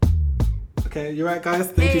Okay, you're right,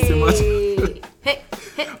 guys. Thank you so much. Hey.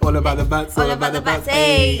 All about the bats. All about the bats.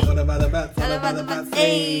 Hey. All about the bats. All about the bats.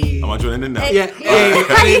 Hey. Am I joining in now? Yeah. Hey. All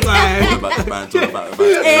about the bands. All about the bands.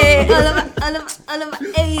 Hey. All about.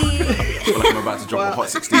 Hey. I feel like I'm about to drop a hot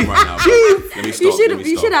 16 right now. Let me stop.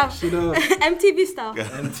 You should have. MTV style.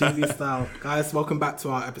 MTV style. Guys, welcome back to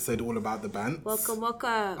our episode all about the band. Welcome.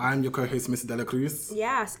 I'm your co-host, Mr. Dela Cruz.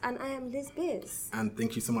 Yes, and I am Liz Biz. And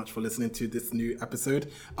thank you so much for listening to this new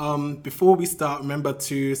episode. Before we start, remember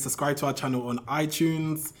to subscribe to our channel on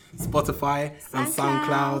iTunes, Spotify, and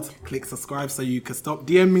SoundCloud. Click subscribe so you can stop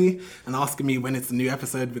DMing me and asking me when it's a new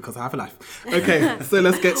episode because I have a life. Okay, so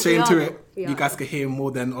let's get straight into it. You guys can hear more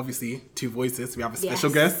than obviously two voices. We have a special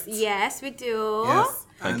guest. Yes, we do. Yes.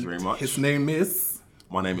 Thank you very much. His name is?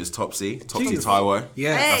 My name is Topsy Taiwo.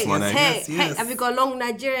 Yeah, that's my name. Hey, have you got a long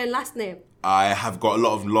Nigerian last name? I have got a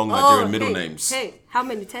lot of long Nigerian middle names. Hey, how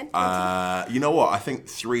many? 10? You know what? I think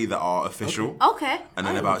 3 that are official. Okay. And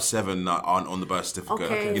then about 7 that aren't on the birth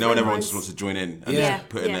certificate. Okay. You know when everyone just wants to join in and just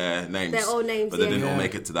put in their names. Their own names, but they didn't all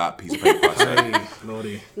make it to that piece of paper. So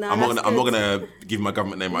I'm not gonna give my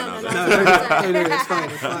government name right now. No, it's fine.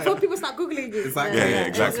 Before people start Googling you. Exactly. Yeah,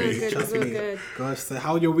 exactly. Trust me. Gosh, so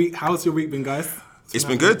how's your week been, guys? It's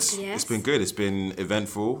been good. Yes. It's been good. It's been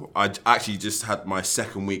eventful. I actually just had my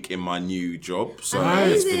second week in my new job, so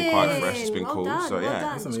it's been quite fresh. It's been cool. Done, so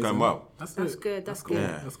yeah, it's going well. That's good. That's cool. good.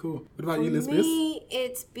 Yeah. That's cool. What about you, For Elizabeth? me,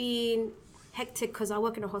 it's been hectic because I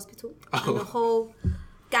work in a hospital. And the whole...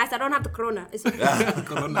 Guys, I don't have the corona. It's because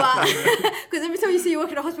every time you see you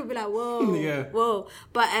work in a hospital, be like, whoa, whoa.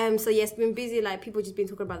 But so yeah, it's been busy. Like people just been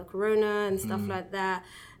talking about the corona and stuff like that.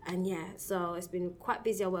 And yeah, so it's been quite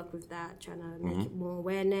busy. I work with that, trying to make it more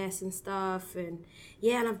awareness and stuff. And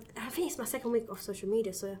yeah, and I think it's my second week of social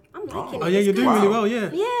media, so I'm liking it. Oh yeah, you're doing really well. Yeah.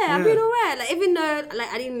 Yeah, I've been alright. Like even though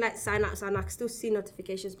I didn't sign up, I can still see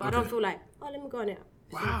notifications, but I don't feel like, let me go on it.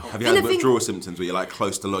 Wow. Have you had withdrawal symptoms where you're like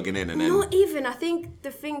close to logging in and then? Not even. I think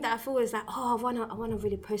the thing that I feel is like, I wanna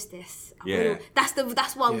really post this.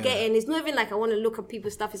 That's what I'm getting. It's not even like I want to look at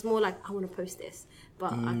people's stuff. It's more like I want to post this,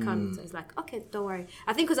 but I can't. So it's like, okay, don't worry.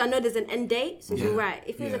 I think because I know there's an end date, so you're right.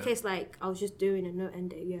 If it was a case like I was just doing a no end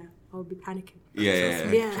date, I would be panicking.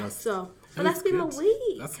 Yeah. So that's been my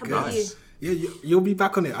week. That's How good. about you? Yeah, you'll be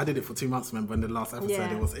back on it. I did it for 2 months, remember, in the last episode.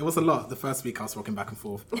 Yeah. It was a lot. The first week I was rocking back and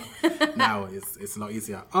forth. Now it's a lot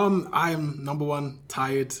easier. I'm number one,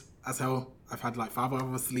 tired as hell. I've had like 5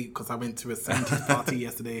 hours of sleep because I went to a 70s party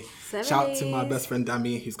yesterday. 70s. Shout out to my best friend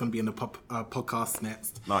Dami, who's going to be in the podcast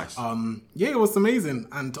next. Nice. Yeah, it was amazing.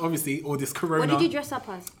 And obviously all this corona. What did you dress up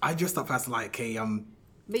as? I dressed up as like a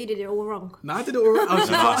But you did it all wrong. No, I did it all wrong. I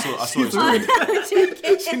saw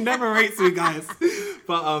it. She never rates me, guys.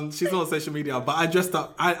 But she's not on social media. But I dressed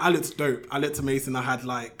up. I looked dope. I looked amazing. I had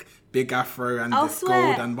like big afro and this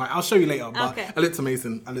gold and white. I'll show you later. But I looked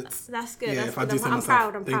amazing. That's good. Yeah, that's if I good. do say I'm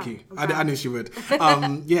myself. proud. Thank you. I knew she would.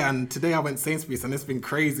 Yeah, and today I went Sainsbury's and it's been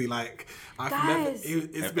crazy. Like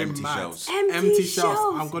it's been empty mad. Shelves. Empty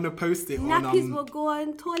shelves. I'm gonna post it Nappies were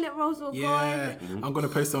gone. Toilet rolls were gone. I'm gonna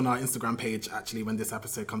post it on our Instagram page actually when this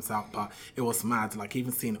episode comes out. But it was mad. Like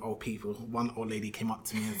even seeing old people. One old lady came up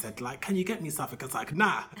to me and said, like, "Can you get me something?" I was like,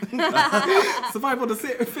 "Nah." Survival the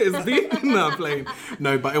fittest, B. No, I'm playing.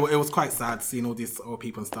 No, but it was quite sad seeing all these old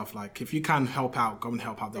people and stuff. Like if you can help out, go and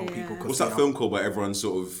help out the old people. What's that film called where everyone's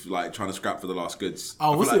sort of like trying to scrap for the last goods?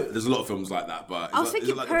 Oh, what's it? There's a lot of films like that, but I was thinking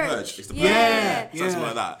is it like The Purge? It's The Purge. Yeah. Something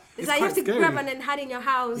like that. It's like you have to grab and then hide in your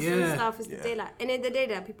house and stuff. It's the daylight. And in the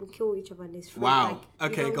daylight, people kill each other in this film. Wow.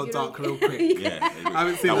 Like, okay, got dark real quick. Yeah. I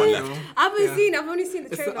haven't seen that film. I've only seen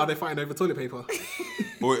the trailer. Are they fighting over toilet paper?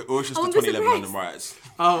 or it's just the 2011 London riots.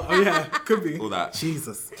 Oh yeah, could be. All that.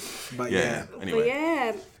 Jesus. But Anyway. But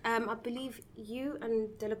yeah, I believe you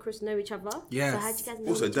and Dela Cruz know each other. Yes. So how'd you guys know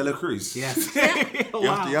Also, each Dela Cruz. Yes.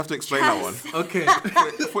 You have to explain that one. Okay. I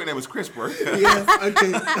thought your name was Chris, bro. Yes.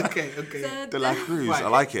 Okay. Dela Cruz. I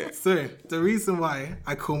like it. So the reason why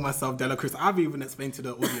I call myself Dela Cruz, I've even explained to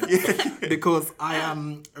the audience because I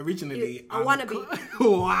am originally a wannabe.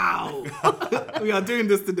 Wow. We are doing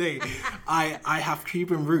this today. I have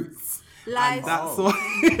Cuban roots. Lies. And that's all.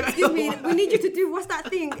 Excuse me, we need you to do, what's that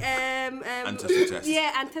thing? Ancestral test.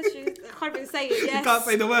 Yeah, ancestral. I can't even say it. Yes. You can't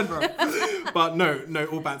say the word, bro. But no,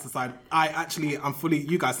 all bands aside, I'm fully,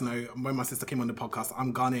 you guys know, when my sister came on the podcast,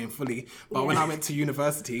 I'm Ghanaian fully. But when I went to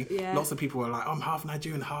university, lots of people were like, I'm half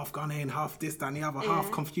Nigerian, half Ghanaian, half this, that, and the other,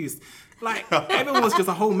 half confused. Like, everyone was just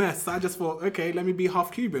a whole mess. So I just thought, okay, let me be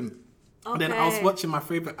half Cuban. Okay. And then I was watching my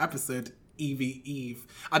favourite episode, Evie Eve.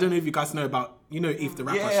 I don't know if you guys know about, Eve the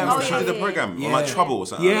rapper. She did the program on like Trouble or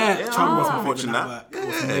something. Yeah, Trouble was my watching that. It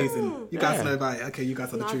was amazing. You guys know about it. Okay, you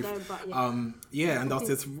guys are the truth. And there was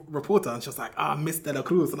this reporter, and she was like, Miss De La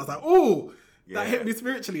Cruz. And I was like, oh, that hit me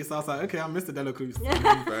spiritually. So I was like, okay, I'm Mr. De La Cruz.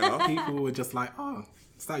 People were just like, oh,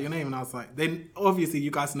 is that your name? And I was like, then obviously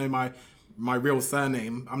you guys know my real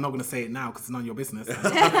surname. I'm not going to say it now because it's none of your business.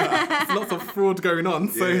 There's lots of fraud going on.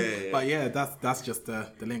 So, but that's just the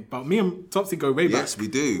link. But me and Topsy go way back. Yes, we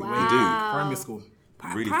do. Wow. We do. Primary school.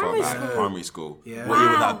 Really far back. Primary school. Yeah. What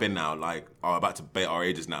year would that have been now? Like, about to bait our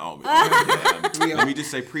ages now, aren't we? Let me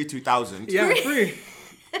just say pre-2000. Yeah, pre.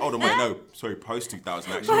 Hold on, wait, no. Sorry, post-2000,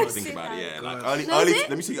 actually, when you think about it. Yeah, like early,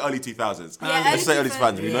 let me see early 2000s. Let's say early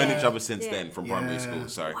 2000s. We've known each other since then from primary school,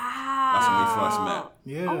 so that's when we first met.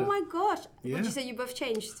 Yeah. Oh my gosh. Would you say you both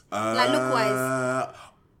changed? Like look-wise?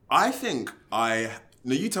 I think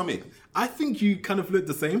no, you tell me. I think you kind of look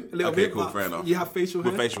the same a little bit. Okay, cool, fair enough. You have facial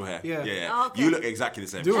hair. With facial hair. Yeah. Oh, okay. You look exactly the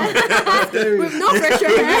same. Do I? With no facial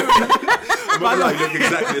hair. I'm not you look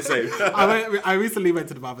exactly the same. I recently went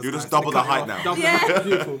to the barber's. You're just double the height now.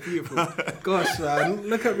 Beautiful. Gosh, man,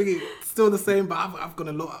 look at me. Still the same, but I've got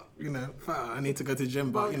a lot, I need to go to the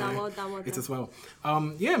gym, but, well done. it as well.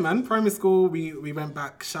 Yeah, man, primary school, we went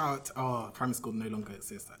back, primary school no longer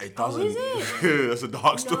exists. It doesn't. Is it? That's a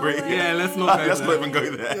dark story. Yeah, let's not go Let's not even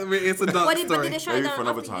go there. It's a dark story. But did they shut it Maybe for down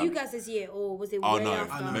another after time. you guys this year, or was it Oh, way no.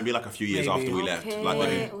 after? Maybe like a few years after we left. Okay. Like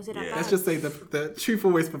maybe. Was it that bad? Let's just say the truth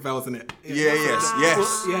always prevails, in it.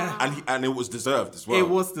 Yes. Yeah. And it was deserved as well. It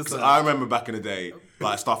was deserved. 'Cause I remember back in the day,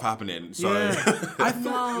 like stuff happening. So I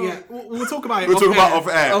thought, we'll talk about it. We'll talk about off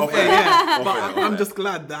air. Yeah. But I'm just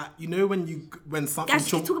glad that when something.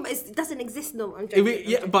 Guys, you're talking about it doesn't exist no more. I'm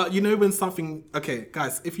joking. But when something. Okay,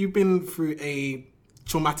 guys, if you've been through a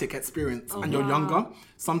traumatic experience and you're younger,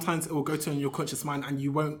 sometimes it will go to your conscious mind and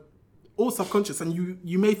you won't. Or subconscious, and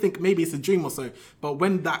you may think maybe it's a dream or so, but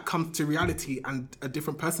when that comes to reality and a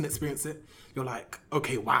different person experiences it, you're like,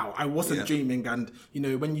 okay, wow, I wasn't dreaming. And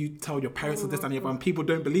when you tell your parents of this and the other, and people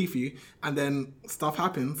don't believe you, and then stuff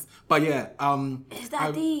happens. But is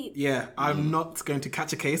that deep? Yeah, I'm not going to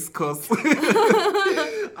catch a case because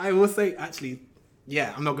I will say actually,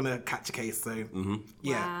 I'm not going to catch a case. So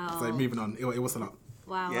so moving on, it was a lot.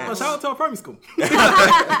 Wow. Well, shout out to our primary school.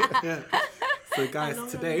 So guys,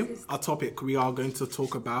 today our topic, we are going to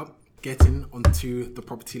talk about getting onto the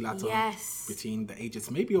property ladder between the ages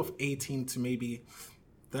maybe of 18 to maybe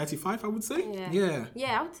 35, I would say. Yeah,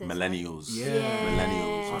 I would say millennials.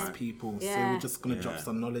 Millennials, us people. So we're just going to drop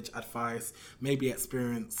some knowledge, advice, maybe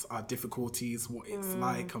experience our difficulties, what it's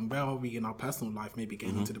like, and where are we in our personal life, maybe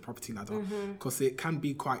getting into the property ladder. Because it can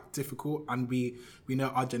be quite difficult, and we know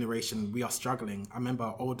our generation, we are struggling. I remember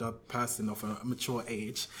an older person of a mature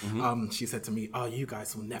age, she said to me, you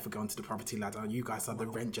guys will never go into the property ladder. You guys are the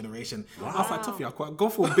rent generation. I was like, Toffee,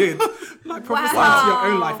 God forbid. Like, prophesy to your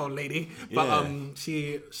own life, old lady. But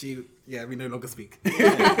she we no longer speak. Some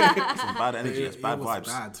bad energy, it's bad vibes.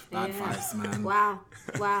 Bad vibes, man. Wow.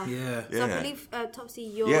 Yeah. So I believe, Topsy,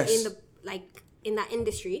 you're in that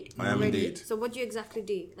industry. I am indeed. So what do you exactly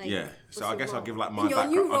do? So I guess I'll give like my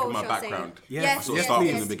background. Yeah. I sort of start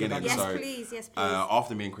from the beginning. Yes, so please.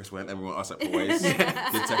 after me and Chris went, everyone else separate ways.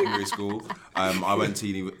 Did secondary school. I went to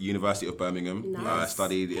University of Birmingham. Nice.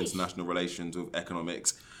 Studied international relations with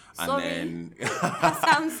economics. Sorry. And then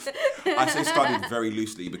Sounds. I say studied very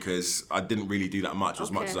loosely because I didn't really do that much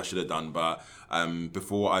as much as I should have done. But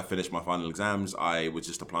before I finished my final exams, I was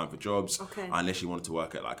just applying for jobs. I initially wanted to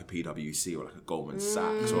work at like a PwC or like a Goldman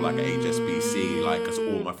Sachs or like an HSBC, like because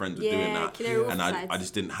all my friends were doing that, and I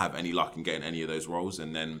just didn't have any luck in getting any of those roles.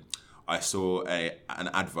 And then I saw an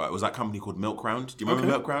advert. It was that company called Milk Round. Do you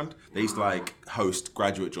remember Milk Round? They used to like host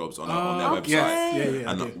graduate jobs on their website. Yes.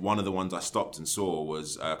 And one of the ones I stopped and saw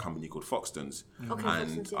was a company called Foxtons.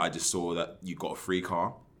 And I just saw that you got a free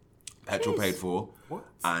car, petrol paid for,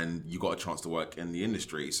 and you got a chance to work in the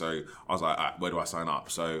industry. So I was like, all right, where do I sign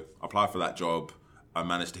up? So I applied for that job. I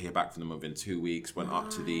managed to hear back from them within 2 weeks, went up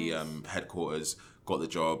to the headquarters, got the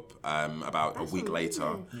job about a week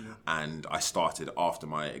later, and I started after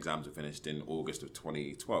my exams were finished in August of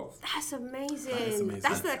 2012. That's amazing.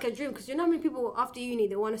 That's like a dream, because you know how many people after uni,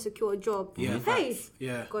 they want to secure a job. Hey,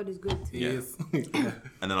 God is good. He is.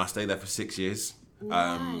 And then I stayed there for 6 years.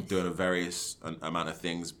 Doing a various amount of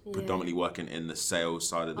things, predominantly working in the sales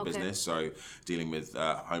side of the business, so dealing with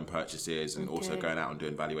home purchases and also going out and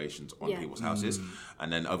doing valuations on people's houses.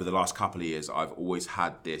 And then over the last couple of years, I've always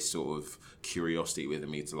had this sort of curiosity within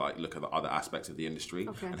me to like look at the other aspects of the industry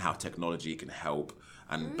and how technology can help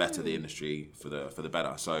and better the industry for the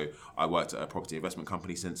better. So I worked at a property investment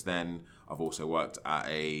company since then. I've also worked at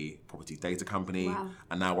a property data company,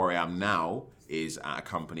 and now where I am now is at a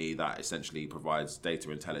company that essentially provides data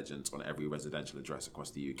intelligence on every residential address across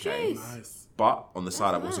the UK. Nice. But on the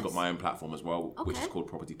side, I've also got my own platform as well, which is called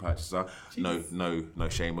Property Purchaser. No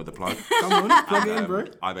shame with the plug. Come on, plug in, bro.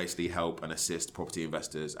 I basically help and assist property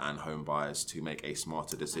investors and home buyers to make a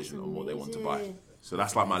smarter decision on what they want to buy. So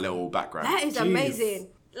that's like my little background. That is amazing.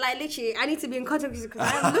 Like literally, I need to be in contact with you because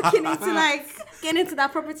I'm looking into like getting into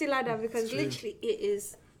that property ladder because literally it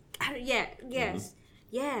is,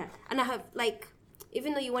 yeah. And I have like,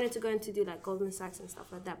 even though you wanted to go into do like Goldman Sachs and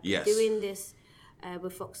stuff like that, doing this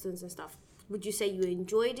with Foxtons and stuff, would you say you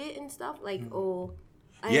enjoyed it and stuff like or?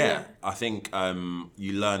 I think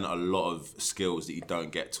you learn a lot of skills that you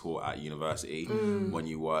don't get taught at university when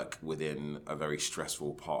you work within a very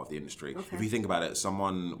stressful part of the industry. If you think about it,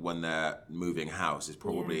 someone when they're moving house is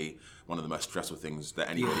probably one of the most stressful things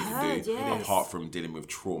that anybody can do, apart from dealing with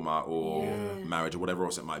trauma or marriage or whatever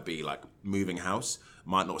else it might be. Like moving house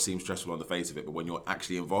might not seem stressful on the face of it, but when you're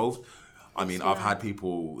actually involved, I mean, I've had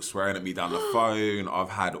people swearing at me down the phone. I've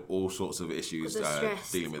had all sorts of issues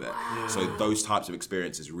dealing with it. Wow. So those types of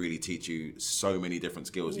experiences really teach you so many different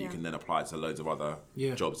skills that you can then apply to loads of other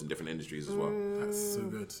jobs in different industries as well. That's so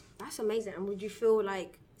good. That's amazing. And would you feel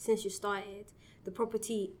like since you started, the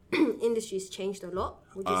property industry's changed a lot,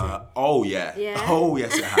 would you say? Oh, yeah. Oh,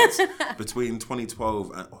 yes, it has. Between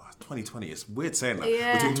 2012 and 2020, it's weird saying that.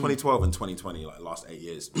 Yeah. Between 2012 and 2020, like last 8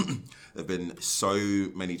 years, there have been so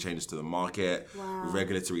many changes to the market,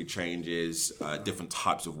 regulatory changes, different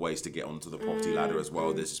types of ways to get onto the property ladder as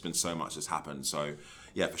well. There's just been so much that's happened. So,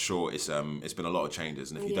 yeah, for sure, it's been a lot of changes.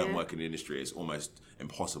 And if you don't work in the industry, it's almost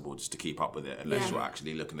impossible just to keep up with it unless you're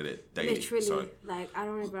actually looking at it daily. Literally, like, I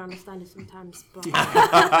don't even understand it sometimes. But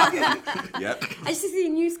I just see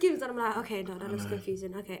new schemes and I'm like, okay, no, that looks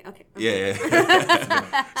confusing. Okay. Yeah.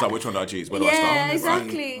 So which one do I choose? Where do I start? Yeah,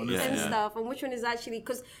 exactly. And stuff. And which one is actually,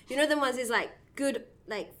 because you know the ones is like good,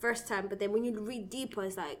 like first time, but then when you read deeper,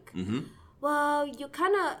 it's like, well, you're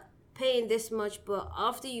kind of paying this much, but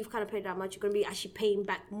after you've kind of paid that much, you're going to be actually paying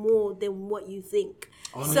back more than what you think.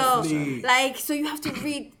 Honestly. So you have to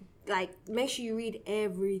read, like, make sure you read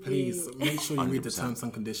everything. Please, make sure you read the terms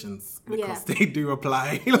and conditions because they do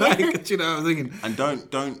apply. Like, you know what I'm thinking? And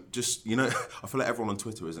don't just, you know, I feel like everyone on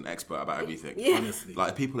Twitter is an expert about everything. Yeah. Honestly.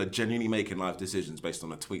 Like, people are genuinely making life decisions based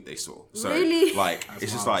on a tweet they saw. So, really? like,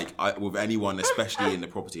 it's just like, with anyone, especially in the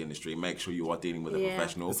property industry, make sure you are dealing with a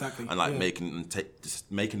professional. Exactly. And, like,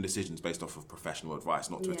 making decisions based off of professional advice,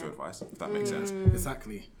 not Twitter advice, if that makes sense.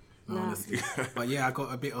 Exactly. No, honestly. But yeah, I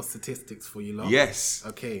got a bit of statistics for you lot. Yes.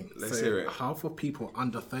 Okay. Let's hear it. Half of people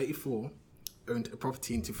under 34 owned a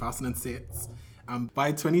property in 2006. And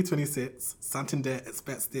by 2026, Santander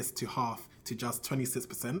expects this to halve to just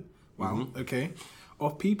 26%. Wow. Okay.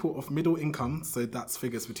 Of people of middle income, so that's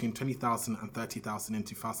figures between 20,000 and 30,000 in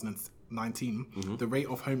 2019, the rate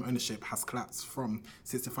of home ownership has collapsed from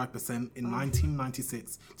 65% in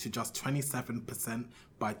 1996 to just 27%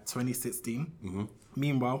 by 2016.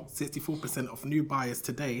 Meanwhile, 64% of new buyers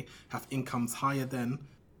today have incomes higher than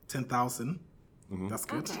 10,000. That's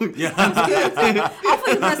good. Okay. Yeah, that's good. I thought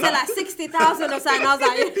you were going to say like 60,000 or something. I was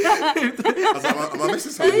like, am I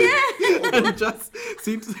missing something? Yeah. Just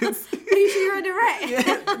seems. Pretty sure you're on the right.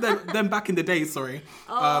 Yeah. Then back in the day, sorry.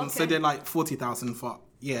 Okay. So they're like 40,000 for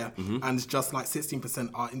and just like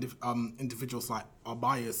 16% are individuals like are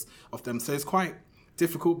buyers of them. So it's quite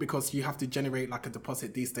difficult because you have to generate like a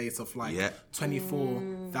deposit these days of like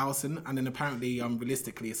 24,000, and then apparently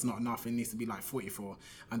realistically it's not enough. It needs to be like 44,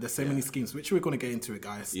 and there's so many schemes which we're going to get into it,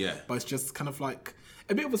 guys. But it's just kind of like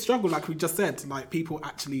a bit of a struggle, like we just said, like people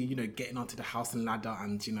actually, you know, getting onto the housing ladder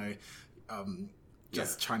and, you know,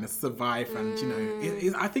 just trying to survive, and you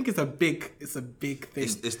know, I think it's a big thing.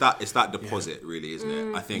 It's that deposit, really, isn't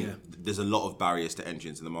it? I think there's a lot of barriers to entry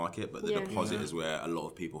into the market, but the deposit is where a lot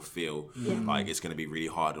of people feel like it's going to be really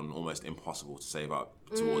hard and almost impossible to save up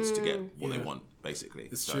towards to get what they want, basically.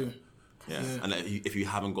 It's true. Yeah. And if you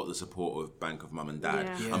haven't got the support of Bank of Mum and Dad,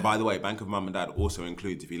 and by the way, Bank of Mum and Dad also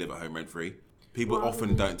includes if you live at home rent free. People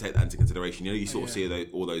often don't take that into consideration. You know, you sort of see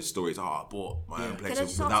all those stories. Oh, I bought my own place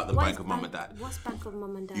without the Bank of Mum and Dad. What's Bank of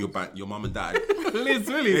Mum and Dad? Your mum and dad. Liz,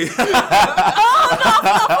 really? Oh,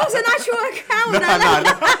 no, it was an actual account.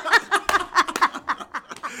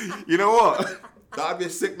 You know what? That'd be a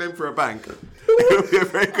sick name for a bank. It would be a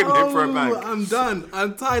very good name for a bank. I'm done.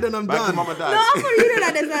 I'm tired and I'm Bank done. of Mum and Dad. No, I thought you knew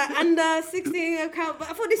that there's an under 16 account, but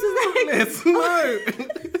I thought this was like... Liz, no.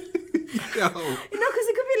 Yo. You know, because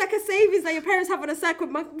it could be like a savings that your parents have on a side called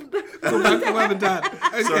mum and dad.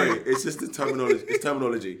 Okay. Sorry, it's just the terminology. It's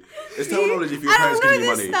terminology. It's terminology for your parents giving you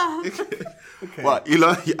money. Stuff. Okay. What? You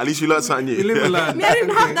learn? At least you learned something new. You live and learn. Me, I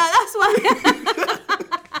didn't have that. That's why.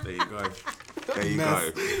 There you go. There you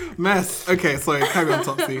go. Mess. Okay, sorry. Carry on,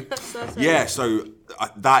 Topsy. Yeah. So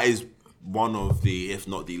that is one of the, if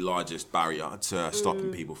not the largest barrier to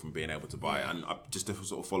stopping people from being able to buy. And just to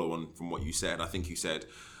sort of follow on from what you said, I think you said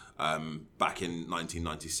back in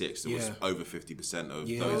 1996, there was over 50% of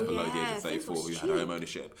those below the age of 34 who had home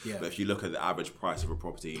ownership. Yeah. But if you look at the average price of a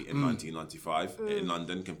property in 1995 in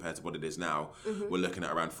London compared to what it is now, we're looking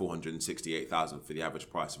at around 468,000 for the average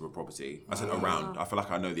price of a property. I said around. I feel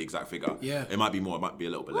like I know the exact figure. Yeah. It might be more, it might be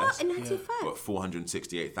a little bit less. In 95? But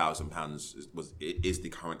 £468,000 is the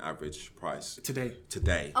current average price.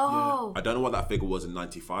 Today. Oh. I don't know what that figure was in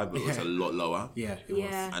 95, but it was a lot lower. Yeah, it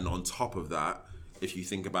was. And on top of that, if you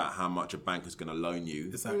think about how much a bank is going to loan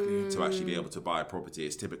you to actually be able to buy a property,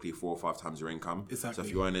 it's typically 4 or 5 times your income. Exactly. So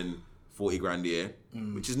if you're earning 40 grand a year,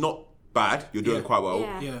 which is not bad, you're doing quite well.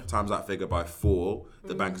 Times that figure by 4,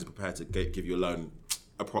 the bank is prepared to give you a loan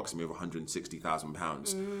approximately of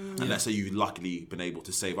 £160,000. And let's say you've luckily been able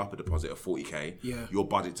to save up a deposit of 40k, your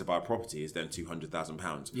budget to buy a property is then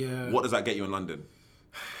 £200,000. What does that get you in London?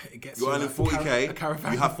 It gets you're earning 40k,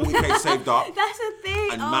 you have 40k saved up. That's the thing.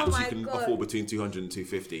 And max you can afford between 200 and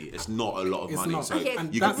 250. It's not a lot of money. Not. So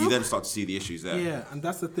you then start to see the issues there. Yeah, and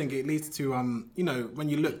that's the thing. It leads to, you know, when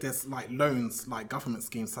you look, there's like loans, like government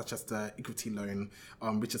schemes such as the equity loan,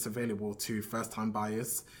 which is available to first-time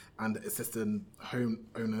buyers and assistant home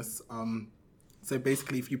owners. So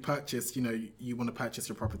basically, if you purchase, you know, you want to purchase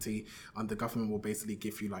your property, and the government will basically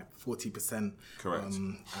give you like 40%. Correct.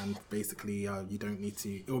 And basically, you don't need to.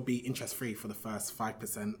 It will be interest free for the first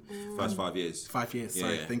 5%. First 5 years. 5 years.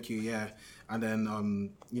 Sorry, thank you. Yeah, and then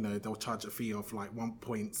you know, they'll charge a fee of like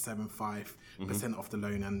 1.75% of the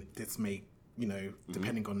loan, and this may, you know,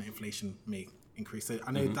 depending on the inflation, may increase. So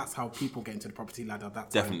I know that's how people get into the property ladder.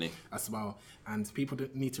 That's definitely as well. And people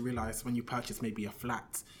need to realize when you purchase maybe a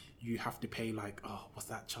flat, you have to pay like, what's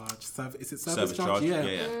that charge? Is it service charge?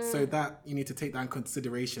 Yeah. So that you need to take that in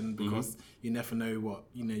consideration because you never know what,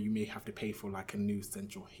 you know, you may have to pay for like a new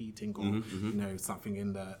central heating or, you know, something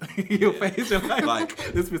in the your face. You're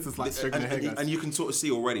like this business like stroking your hair. And you can sort of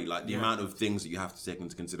see already like the amount of things that you have to take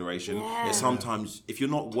into consideration. Yeah. Sometimes if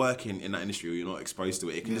you're not working in that industry or you're not exposed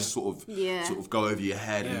to it, it can just sort of go over your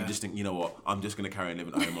head and you just think, you know what, I'm just going to carry on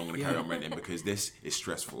living at home. I'm going to carry on renting because this is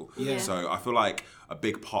stressful. Yeah. So I feel like a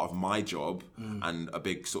big part of my job and a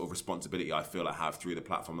big sort of responsibility I feel I have through the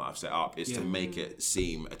platform that I've set up is to make it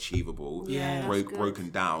seem achievable, broken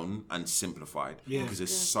down and simplified because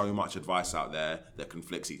there's so much advice out there that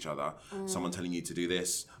conflicts each other. Someone telling you to do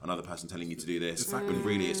this, another person telling you to do this, but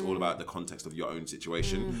really it's all about the context of your own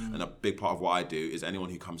situation. And a big part of what I do is anyone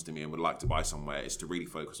who comes to me and would like to buy somewhere is to really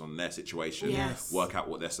focus on their situation, work out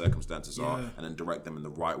what their circumstances are, and then direct them in the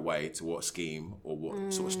right way to what scheme or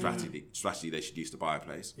what sort of strategy they should use to buy a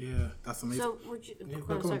place. Yeah, that's amazing. So would you?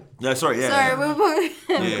 Sorry, we'll go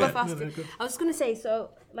faster. I was gonna say,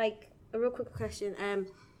 so like a real quick question.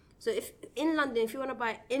 So if in London, if you want to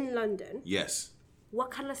buy in London, yes, what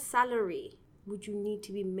kind of salary would you need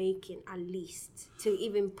to be making at least to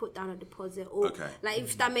even put down a deposit? Or like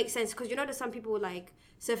if that makes sense, because you know there's some people like,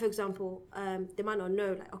 say for example, they might not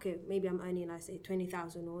know like, okay, maybe I'm earning like say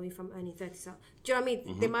 20,000 or if I'm earning 30,000. Do you know what I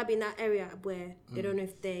mean? They might be in that area where they don't know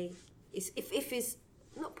if if it's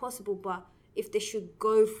not possible, but if they should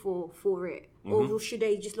go for it, or should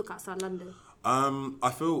they just look outside London?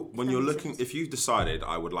 I feel when you're looking, if you've decided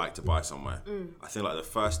I would like to buy somewhere, I feel like the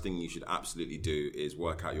first thing you should absolutely do is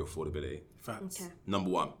work out your affordability. Facts. Okay. Number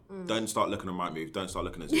one, don't start looking on Rightmove, don't start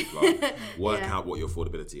looking at Zoopla. Work out what your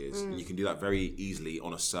affordability is. And you can do that very easily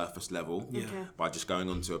on a surface level by just going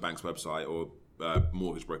onto a bank's website or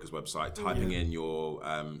mortgage broker's website, typing in your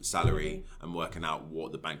salary and working out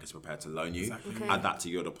what the bank is prepared to loan you. Add that to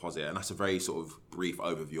your deposit, and that's a very sort of brief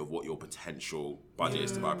overview of what your potential budget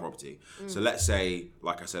is to buy a property. So let's say,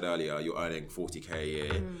 like I said earlier, you're earning 40k a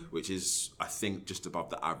year, which is I think just above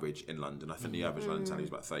the average in London. I think the average London salary is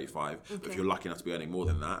about 35. But if you're lucky enough to be earning more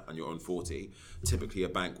than that and you're on 40, typically a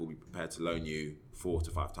bank will be prepared to loan you 4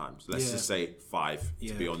 to 5 times. Let's just say 5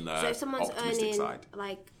 to be on the so if someone's optimistic earning side.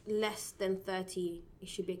 like less than 30, it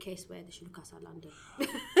should be a case where they should look outside London.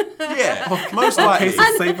 Most likely.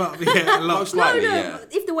 Save up, most likely,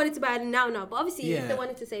 if they wanted to buy it now, but obviously if they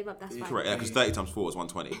wanted to save up, that's fine. Correct, because 30 times 4 is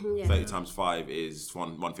 120. 30 times 5 is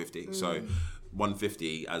 150. So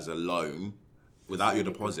 150 as a loan without your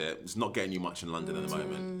deposit, it's not getting you much in London at the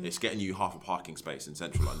moment. It's getting you half a parking space in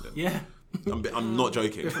central London. I'm not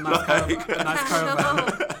joking. With a nice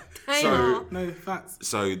caravan. So no facts.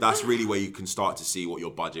 So that's really where you can start to see what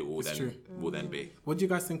your budget will then be. What do you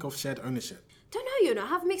guys think of shared ownership? Don't know, I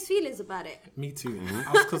have mixed feelings about it. Me too.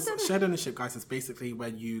 Because shared ownership, guys, is basically where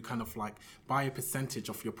you kind of like buy a percentage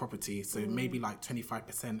of your property. So maybe like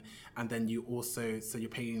 25%. And then you also, so you're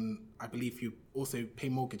paying, I believe you also pay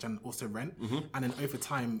mortgage and also rent. And then over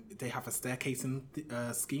time, they have a staircasing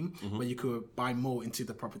scheme where you could buy more into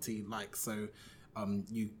the property. Like, so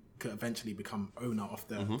you could eventually become owner of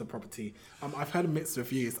the property. I've heard mixed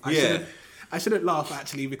reviews. I shouldn't laugh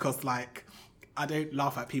actually because like, I don't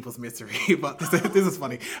laugh at people's misery, but this is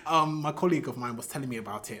funny. My colleague of mine was telling me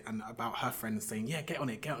about it and about her friend saying, yeah, get on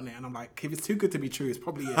it. And I'm like, if it's too good to be true, it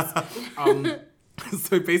probably is.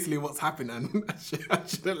 So basically what's happened, and I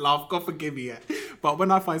shouldn't laugh, God forgive me, but when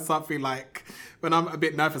I find something like, when I'm a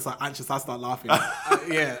bit nervous or anxious, I start laughing.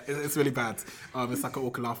 It's really bad. It's like an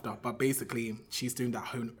awkward laughter. But basically, she's doing that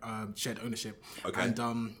home shared ownership. Okay.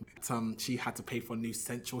 And she had to pay for new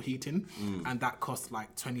central heating, and that cost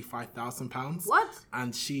like £25,000. What?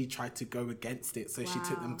 And she tried to go against it, so she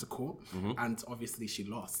took them to court, and obviously she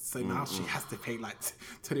lost. So now she has to pay like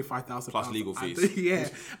 £25,000 plus legal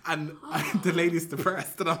fees. And the lady's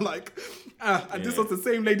depressed, and I'm like, and this was the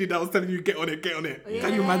same lady that was telling you get on it. Yeah,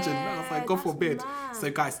 can you imagine? I was like, God forbid. Mad. So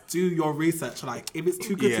guys, do your research. Like, if it's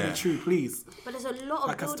too good to be true, please. But there's a lot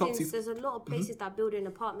of buildings. There's a lot of places that build in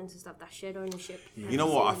apartments and stuff that shared ownership. You know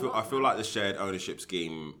what? I feel like the shared ownership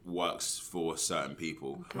scheme works for certain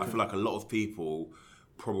people. I feel like a lot of people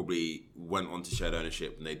probably went on to shared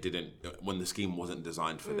ownership and they didn't, when the scheme wasn't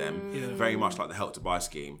designed for them. Very much like the Help to Buy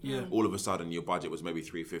scheme. All of a sudden your budget was maybe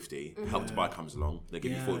 350. Help to Buy comes along, they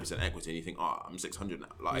give you 40% equity and you think, I'm 600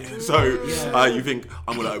 now. You think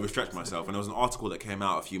I'm going to overstretch myself. And there was an article that came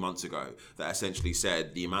out a few months ago that essentially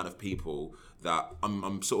said the amount of people that,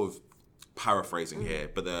 I'm sort of paraphrasing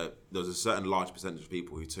here, but there was a certain large percentage of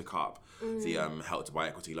people who took up the Help to Buy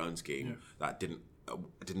equity loan scheme that did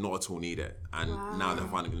not at all need it, and now they're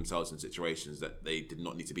finding themselves in situations that they did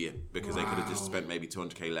not need to be in because they could have just spent maybe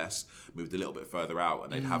 200k less, moved a little bit further out,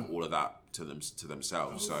 and they'd have all of that to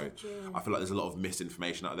themselves. So I feel like there's a lot of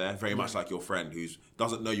misinformation out there, very much like your friend who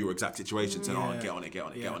doesn't know your exact situation, saying, get on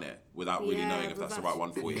it, without really knowing if that's the right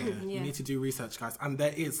one for you. You need to do research, guys. And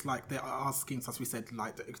there are schemes, as we said,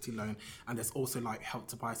 like the equity loan, and there's also like Help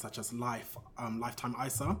to Buy, such as Lifetime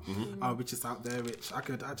ISA, which is out there, which I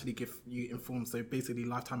could actually give you informed. So basically,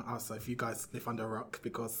 Lifetime ISA, if you guys live under a rock,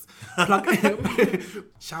 because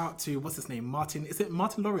shout out to, what's his name, Martin, is it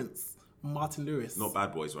Martin Lawrence? Martin Lewis. Not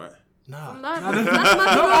Bad Boys, right? No.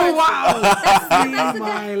 Oh wow!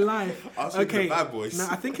 My life. Okay. Bad Boys. No,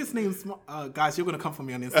 I think his name's guys. You're gonna come for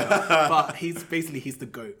me on Instagram, but he's the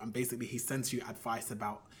GOAT, and basically he sends you advice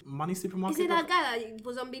about money supermarket. Is it that guy that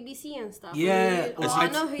was on BBC and stuff? Yeah. I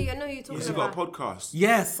know who you're talking about. He's got a podcast.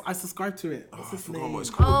 Yes, I subscribe to it. What's his name? What it's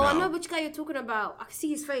called now. I know which guy you're talking about. I can see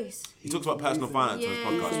his face. He talks about personal finance on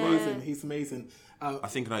his podcast, right? He's amazing. I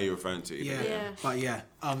think I know you're referring to. But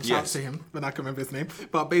shout out to him when I can remember his name.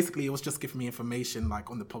 But basically, it was just giving me information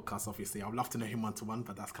like on the podcast. Obviously, I would love to know him 1-to-1,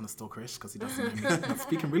 but that's kind of stalkerish because he doesn't know me. I'm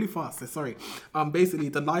speaking really fast, so sorry. Basically,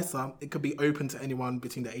 the LISA, it could be open to anyone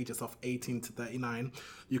between the ages of 18 to 39.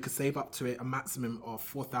 You could save up to it a maximum of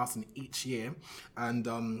 $4,000 each year, and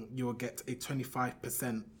you will get a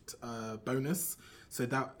 25% bonus. So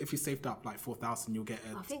that if you saved up like $4,000, you'll get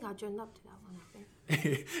I think I joined up to that one. I think.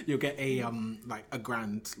 You'll get a like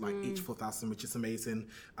 $1,000 like each 4,000, which is amazing.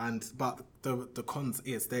 But the cons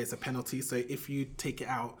is there's a penalty. So if you take it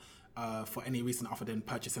out for any reason other than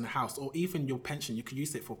purchasing a house or even your pension, you could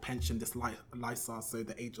use it for pension, this LISA, so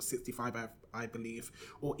the age of 65, I believe,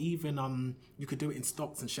 or even you could do it in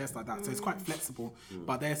stocks and shares like that. So it's quite flexible,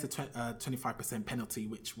 but there's a 25% penalty,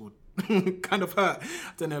 which would kind of hurt.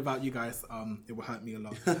 I don't know about you guys, it will hurt me a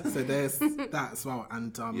lot. So there's that as well,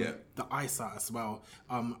 and the ISA as well.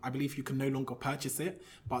 I believe you can no longer purchase it,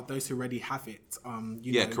 but those who already have it,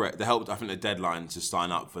 correct. I think the deadline to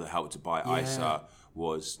sign up for the Help to Buy ISA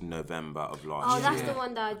was November of last year. Oh, that's the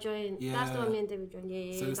one that I joined. That's the one me and David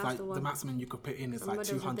joined. So it's like the maximum you could put in is like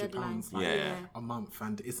 £200 a month,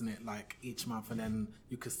 and isn't it like each month, and then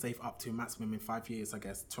you could save up to a maximum in 5 years, I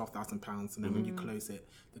guess, £12,000, and then when you close it,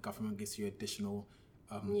 the government gives you additional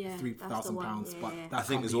 £3,000. But I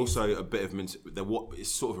think there's also a bit of what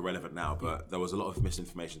is sort of irrelevant now, but there was a lot of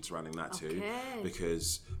misinformation surrounding that too,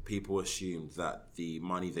 because people assumed that the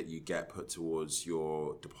money that you get put towards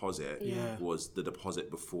your deposit was the deposit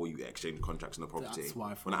before you exchange contracts on the property. That's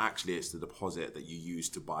why when actually it's the deposit that you use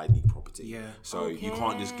to buy the property. So you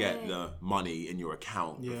can't just get the money in your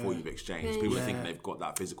account before you've exchanged. People are thinking they've got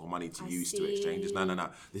that physical money to use to exchange. No.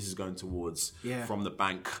 This is going towards from the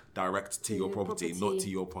bank direct to your property, not to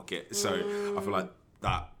your pocket. So I feel like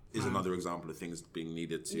that is another example of things being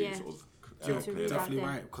needed to sort of. You're definitely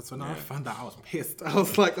right, because when I found that, I was pissed. I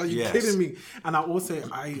was like, are you kidding me? And I also,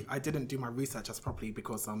 I didn't do my research as properly,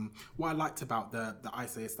 because what I liked about the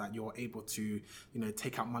ISA is that you're able to, you know,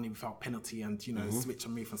 take out money without penalty and, you know, switch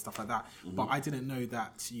and move and stuff like that. But I didn't know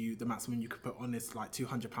that the maximum you could put on is like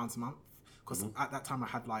 £200 a month, because at that time I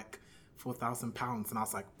had like £4,000, and I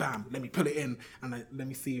was like, bam, let me put it in, and let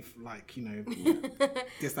me see if, like, you know,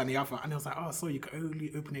 this and the other. And I was like, oh, so you can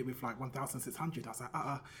only open it with like 1,600. I was like,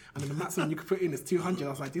 and then the maximum you could put in is 200. I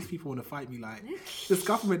was like, these people want to fight me, like, this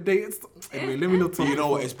government date. Anyway, let me not talk. You know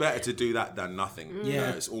what? It's better to do that than nothing.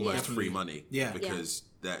 It's almost free money. Because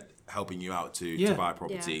they're helping you out to buy a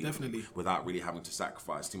property without really having to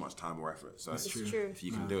sacrifice too much time or effort. So it's true. If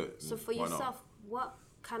you can do it, so for yourself, what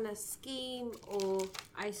kind of scheme or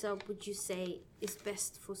ISA would you say is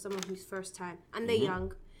best for someone who's first time and they're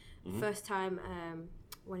young, first time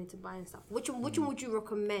wanting to buy and stuff? Which one would you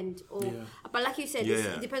recommend? Or but like you said,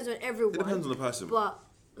 it depends on everyone. It depends on the person. But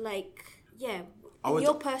like,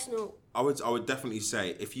 your personal. I would definitely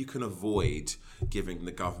say, if you can avoid giving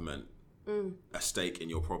the government a stake in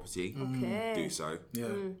your property, do so.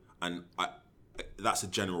 And that's a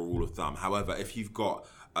general rule of thumb. However, if you've got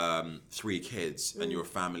 3 kids and you're a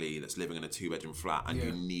family that's living in a 2-bedroom flat and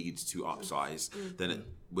you need to upsize, then it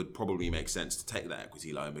would probably make sense to take that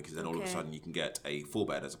equity loan, because then all of a sudden you can get a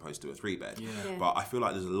 4-bed as opposed to a 3-bed. But I feel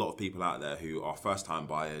like there's a lot of people out there who are first time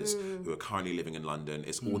buyers who are currently living in London.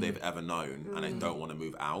 It's all they've ever known and they don't want to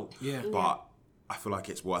move out. But I feel like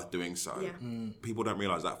it's worth doing so. People don't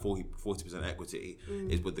realise that 40% equity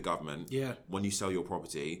is with the government. When you sell your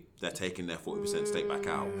property, they're taking their 40% stake back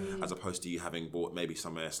out, as opposed to you having bought maybe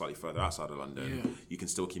somewhere slightly further outside of London. You can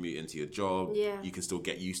still commute into your job. You can still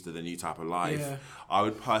get used to the new type of life. I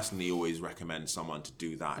would personally always recommend someone to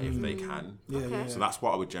do that if they can. So that's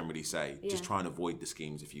what I would generally say. Just try and avoid the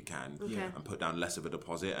schemes if you can, and put down less of a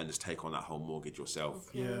deposit and just take on that whole mortgage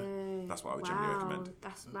yourself. That's what I would generally recommend.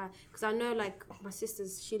 That's mad. Because I know, like, my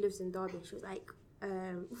sister's, she lives in Derby. She was like,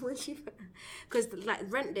 because like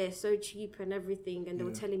rent there is so cheap and everything, and they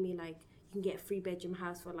were telling me like you can get a 3-bedroom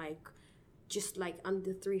house for like just like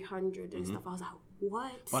under 300 and stuff. I was like,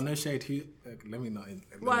 what? But no shade. Who? Let me not.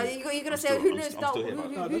 Well, you're gonna say who knows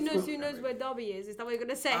where Derby is? Is that what you're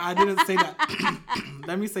gonna say? I didn't say that.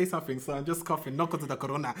 Let me say something. So I'm just coughing, not because of the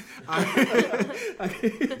corona.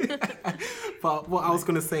 But what I was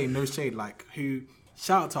gonna say, no shade. Like, who?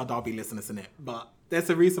 Shout out to our Derby listeners, innit? But there's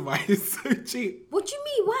a reason why it's so cheap. What do you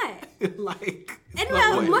mean? Why? Like,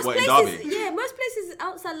 anyway, most places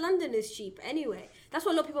outside London is cheap. Anyway, that's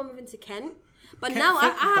why a lot of people are moving to Kent. But now I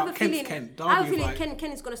have a feeling Kent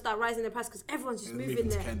is going to start rising the price because everyone's just moving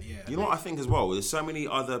there. Kent, You know what I think as well? There's so many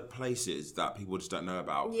other places that people just don't know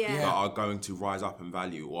about that are going to rise up in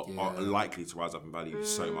value or are likely to rise up in value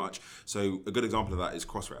so much. So a good example of that is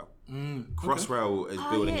Crossrail. Crossrail is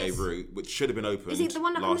building a route which should have been opened is it the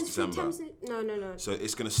one that last December. No. So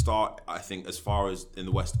it's going to start, I think, as far as in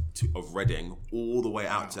the west of Reading, all the way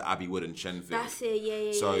out to Abbey Wood and Shenfield. That's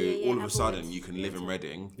it, So all of a sudden you can live in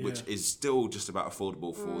Reading, which is still just about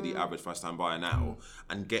affordable for the average first-time buyer now,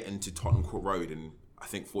 and get into Tottenham Court Road in, I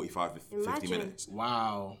think, 45 to 50 minutes.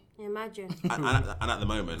 Wow. Imagine. and at the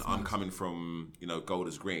moment, I'm coming from,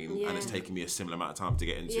 Golders Green, and it's taking me a similar amount of time to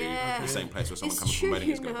get into the same place where someone coming from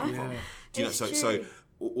Reading is going to come from. Do you know? So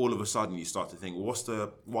all of a sudden you start to think, well,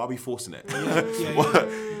 why are we forcing it?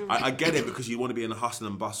 I get it, because you want to be in the hustle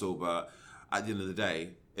and bustle, but at the end of the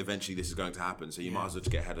day, eventually this is going to happen, so you might as well just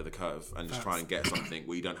get ahead of the curve and just try and get something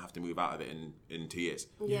where you don't have to move out of it in 2 years.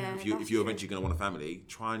 If you're eventually going to want a family,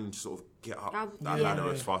 try and sort of get up that ladder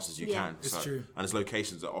as fast as you can. It's true. And there's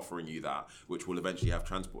locations that are offering you that, which will eventually have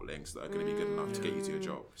transport links that are going to be good enough to get you to your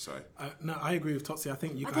job. So no, I agree with Topsy. I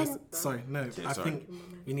think you guys. I think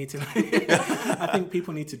we need to. I think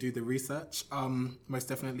people need to do the research. Most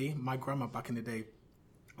definitely. My grandma back in the day,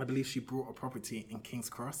 I believe she bought a property in King's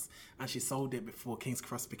Cross and she sold it before King's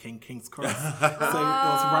Cross became King's Cross. So it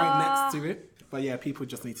was right next to it. But yeah, people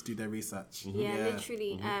just need to do their research. Yeah,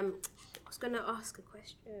 literally. I was going to ask a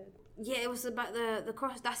question. Yeah, it was about the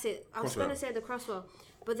cross. That's it. I was going to say the Crosswell.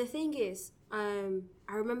 But the thing is, I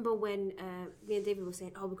remember when me and David were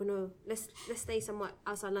saying, "Oh, we're gonna let's stay somewhere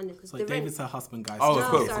outside London because David's her husband, guys.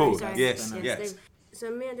 Oh, cool. Sorry. Yes. David. So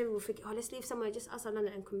me and David were thinking, "Oh, let's leave somewhere just outside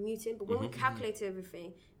London and commute in." But when we calculated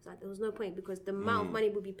everything, it's like there was no point because the amount of money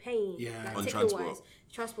we'll be paying, on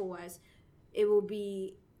transport wise, it will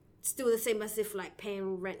be still the same as if like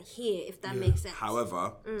paying rent here, if that makes sense.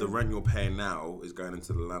 However, the rent you're paying now is going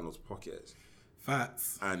into the landlord's pockets.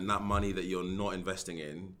 Facts. And that money that you're not investing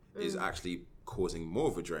in is actually causing more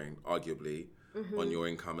of a drain, arguably, on your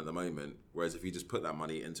income at the moment. Whereas if you just put that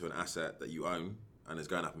money into an asset that you own and is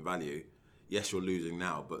going up in value, yes, you're losing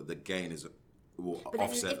now, but the gain will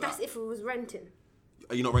offset that. If it was renting.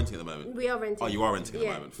 Are you not renting at the moment? We are renting. Oh, you are renting at the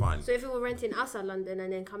moment. Fine. So if we were renting outside London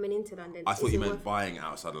and then coming into London, I thought you meant buying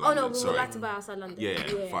outside of London. Oh no, we would like to buy outside London. Yeah,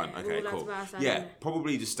 fine. Okay, cool. Yeah,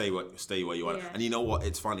 probably just stay where you are. Yeah. And you know what?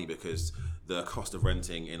 It's funny because the cost of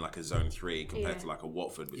renting in like a zone 3 compared to like a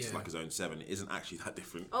Watford, which is like a zone 7, isn't actually that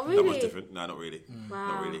different. Oh really? That much different? No, not really. Wow.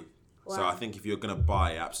 Not really. Wow. So I think if you're gonna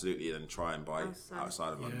buy, absolutely, then try and buy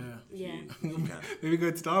outside of London. Yeah. If you can. Maybe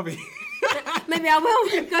go to Derby. Maybe I will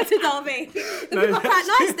go to Derby. The people are quite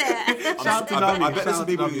nice there. Shout to Derby. I bet there's some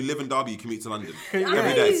people who live in Derby who commute to London every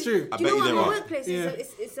Yeah, day. it's true. I Do you bet know you what? there My are. workplace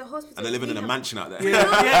it's a hospital. And they're living in a mansion out there.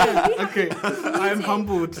 Yeah. Okay. I am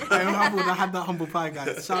humbled. I had that humble pie,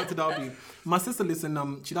 guys. Shout out to Derby. My sister lives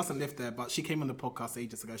in, she doesn't live there, but she came on the podcast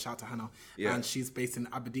ages ago. Shout out to Hannah. Yeah. And she's based in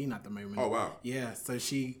Aberdeen at the moment. Oh, wow. Yeah. So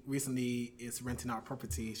she recently is renting out a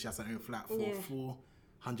property. She has her own flat for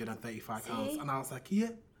 £435. And I was like, yeah.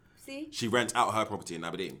 See? She rents out her property in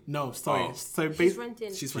Aberdeen. No, sorry. Oh. So She's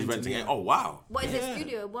renting. She's renting yeah. it. Oh, wow. What is a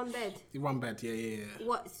studio? One bed? One bed, yeah.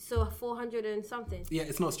 What? So 400 and something? Yeah,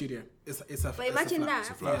 it's not a studio. It's a But imagine that, It's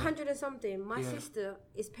a flat. 400 and something. My sister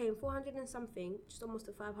is paying 400 and something, just almost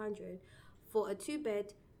to 500, for a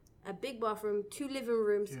 2-bed, a big bathroom, 2 living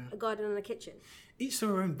rooms, a garden and a kitchen. Each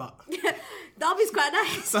their own butt. Derby's quite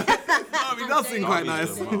nice. Derby does seem quite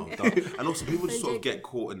nice. And also, people just sort of get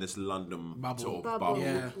caught in this London sort of bubble.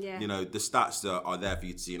 Yeah. You know, the stats are there for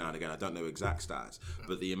you to see now and again. I don't know exact stats,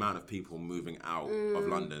 but the amount of people moving out of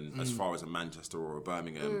London, as far as a Manchester or a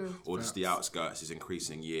Birmingham or just the outskirts, is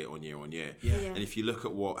increasing year on year on year. Yeah. And if you look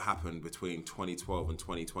at what happened between 2012 and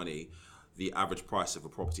 2020, the average price of a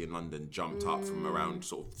property in London jumped up from around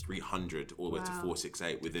sort of 300 all the way to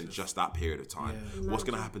 468 within just that period of time. Yeah. What's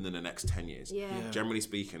going to happen in the next 10 years? Yeah. Generally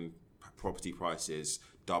speaking, property prices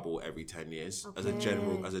double every 10 years as a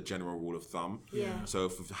general rule of thumb. Yeah. So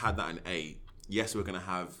if we've had that in 8, yes, we're going to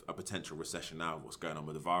have a potential recession now, what's going on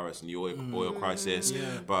with the virus and the oil crisis.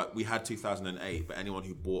 Yeah. But we had 2008, but anyone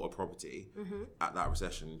who bought a property at that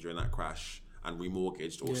recession during that crash and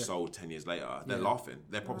remortgaged or sold 10 years later, they're laughing.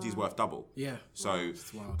 Their property's worth double. Yeah. So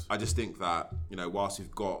It's wild. I just think that, you know, whilst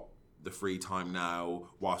we've got the free time now,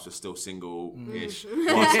 whilst we're still single-ish,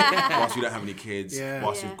 whilst we don't have any kids,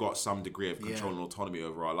 whilst we've got some degree of control and autonomy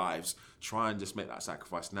over our lives, try and just make that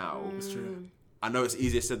sacrifice now. It's true. I know it's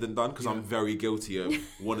easier said than done because I'm very guilty of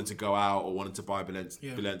wanting to go out or wanting to buy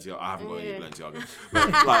Balenciaga. I haven't got any Balenciaga,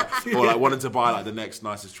 but or like wanting to buy like the next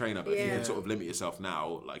nicest trainer. But if you can sort of limit yourself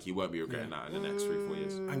now, like you won't be regretting that in the next 3-4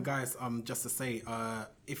 years. And guys, just to say,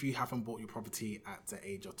 if you haven't bought your property at the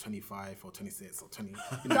age of 25 or 26 or 20,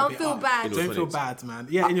 Don't feel bad. Don't feel bad, man.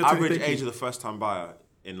 Yeah, in your Average 20s. age of the first-time buyer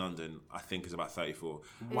in London, I think, is about 34.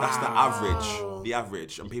 Wow. That's the average. The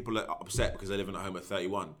average. And people are upset because they're living at home at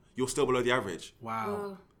 31. You're still below the average.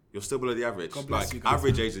 Wow. You're still below the average. God bless like you guys.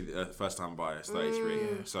 average age of the first-time buyer is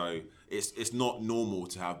 33. So it's not normal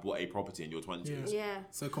to have bought a property in your 20s. Yeah.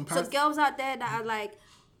 So So girls out there that are like,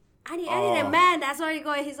 I need a man that's already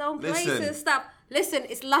got his own place and stuff. Listen,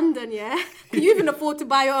 it's London, yeah? Can you even afford to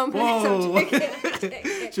buy your own place? Whoa. I'm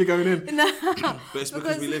joking. She going in. No. But it's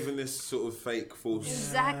because we live in this sort of fake,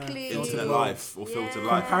 false internet life or filtered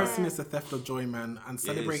life. Comparison is a theft of joy, man. And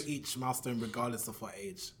celebrate each milestone regardless of what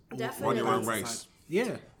age. Definitely. Run your own race.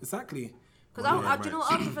 Yeah, exactly. Because I do you know,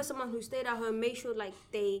 I prefer someone who stayed at home, make sure like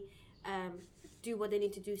they do what they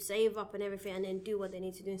need to do, save up and everything, and then do what they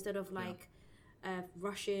need to do instead of like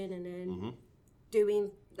rushing and then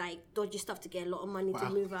doing like dodgy stuff to get a lot of money to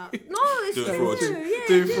move out. No, it's Doing true. fraud. Yeah,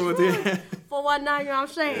 Doing fraud, yeah. For 1 you know what I'm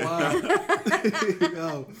saying?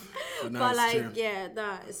 Wow. But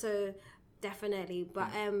like, so definitely.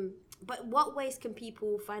 But what ways can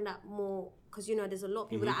people find out more because there's a lot of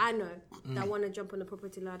people that I know that want to jump on the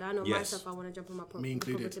property ladder. I know myself, I want to jump on my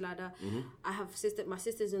property ladder. I have my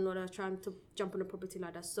sisters-in-law that are trying to jump on the property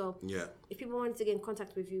ladder. So if people wanted to get in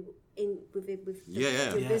contact with you with your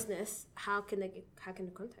business, how can they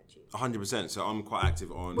contact you? 100%. So I'm quite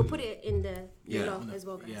active on. We'll put it in the below as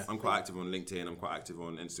well, guys. Yeah. I'm quite active on LinkedIn. I'm quite active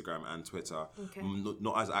on Instagram and Twitter. Okay. I'm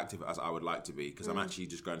not as active as I would like to be because I'm actually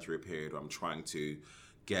just going through a period where I'm trying to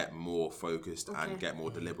get more focused and get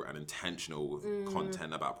more deliberate and intentional with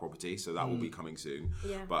content about property. So that will be coming soon.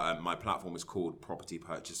 Yeah. But my platform is called Property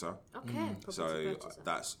Purchaser. Okay. So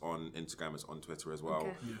that's on Instagram, it's on Twitter as well.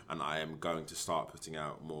 Okay. And I am going to start putting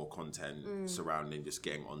out more content surrounding just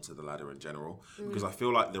getting onto the ladder in general. Because I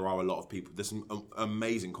feel like there are a lot of people, there's some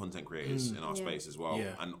amazing content creators in our space as well.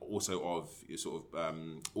 Yeah. And also of sort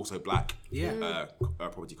of, also black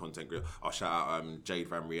property content creators. I'll shout out Jade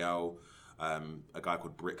Van Riel, a guy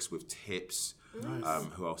called Bricks with Tips. Nice.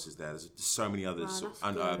 Who else is there? There's so many others.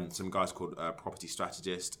 And some guys called Property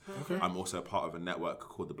Strategist. Okay. I'm also a part of a network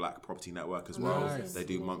called the Black Property Network as well. Nice. They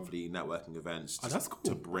do monthly networking events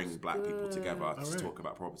to bring black people together to talk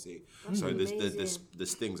about property. So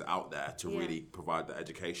there's things out there to really provide that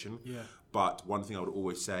education. Yeah. But one thing I would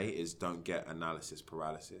always say is don't get analysis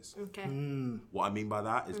paralysis. Okay. What I mean by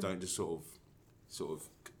that is don't just sort of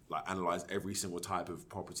like analyze every single type of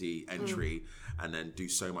property entry and then do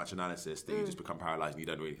so much analysis that you just become paralyzed and you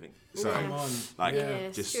don't do anything. So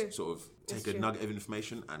just sort of take a nugget of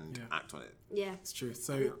information and act on it. Yeah, it's true.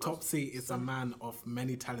 So Topsy is a man of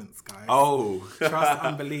many talents, guys. Oh, trust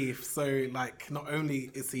and belief. So like, not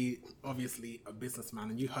only is he obviously a businessman,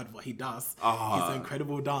 and you heard what he does. He's an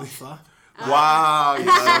incredible dancer. Wow.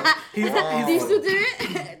 Do you still do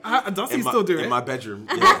it? Does he still do it? In my bedroom.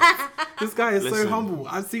 Yeah. This guy is so humble.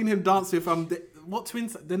 I've seen him dance with what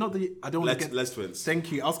twins? They're not the. I don't want to get Les twins.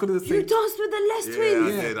 Thank you. I was going to say you danced with the Les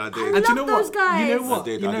twins. I did. I love those guys. You know what? I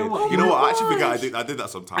did. I actually think I did that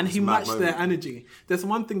sometimes. And he matched their energy. There's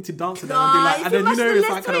one thing to dance with them and be like, and then it's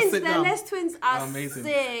like kind of sit down. The Les twins are amazing.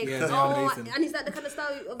 Sick. Yeah, they're amazing. And is that the kind of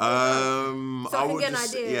style of so I can get an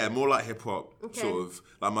idea. Yeah, more like hip hop, sort of.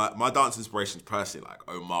 Like my dance inspirations personally, like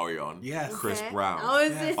Omarion, Chris Brown,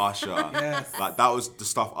 Usher. Like that was the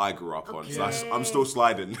stuff I grew up on. So I'm still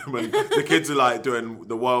sliding when the kids are like doing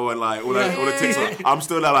the whoa and like all the TikTok. I'm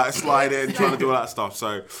still there like sliding, trying to do all that stuff.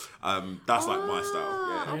 So that's like my style.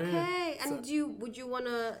 Yeah. Okay. And would you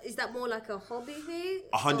wanna? Is that more like a hobby thing?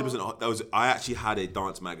 100%. I actually had a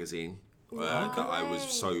dance magazine. That I was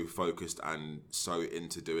so focused and so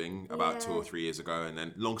into doing about 2 or 3 years ago, and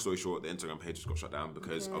then long story short, the Instagram page just got shut down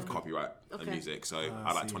because of copyright and music. So I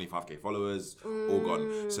had like 25k followers, all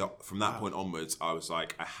gone. So from that point onwards, I was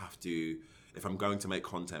like, I have to. If I'm going to make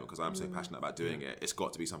content, because I'm so passionate about doing it, it's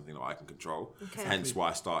got to be something that I can control. Okay. Hence why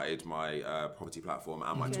I started my property platform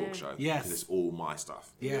and my talk show. Yes. Because it's all my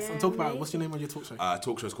stuff. Yes. And talk about, what's your name on your talk show?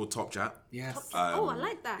 Talk show is called Top Chat. Yes. I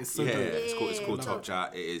like that. It's so good. It's called Top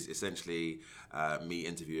Chat. It is essentially me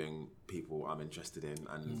interviewing people I'm interested in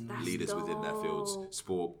and leaders within their fields.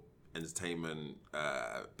 Sport, entertainment,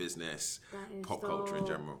 business, pop culture in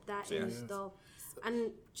general. That is dope.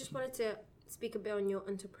 And just wanted to speak a bit on your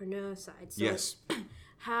entrepreneur side. So yes.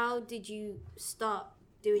 How did you start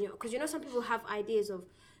doing it? Because some people have ideas of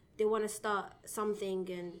they want to start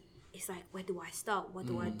something and it's like, where do I start? What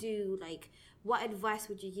do I do? Like, what advice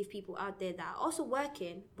would you give people out there that are also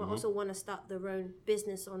working but also want to start their own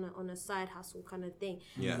business on a side hustle kind of thing?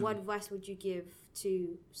 Yeah. What advice would you give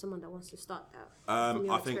to someone that wants to start that?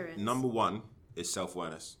 I think number one is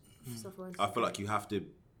self-awareness. I feel like you have to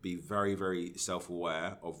be very, very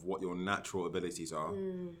self-aware of what your natural abilities are,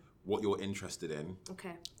 what you're interested in,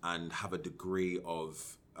 and have a degree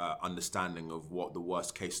of understanding of what the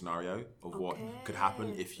worst case scenario of what could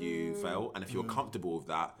happen if you fail. And if you're comfortable with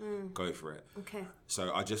that, go for it. Okay.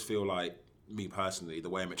 So I just feel like, me personally, the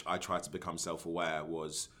way in which I tried to become self-aware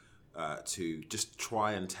was to just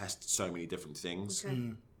try and test so many different things.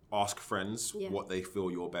 Okay. Ask friends what they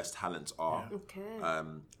feel your best talents are. Okay.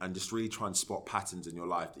 And just really try and spot patterns in your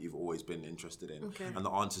life that you've always been interested in. Okay. And the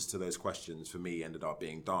answers to those questions for me ended up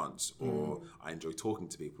being dance, or I enjoy talking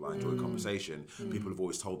to people, I enjoy conversation. People have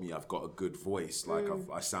always told me I've got a good voice, like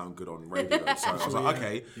I sound good on radio. So I was like,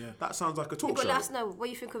 okay, that sounds like a talk show. Let us know what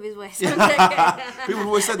you think of his voice. People have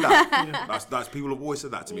always said that. That's people have always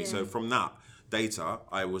said that to me. So from that data,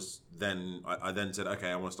 I then said, okay,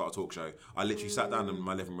 I want to start a talk show. I literally sat down in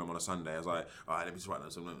my living room on a Sunday. I was like, all right, let me just write down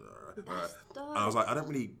something. And I was like,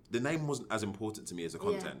 the name wasn't as important to me as the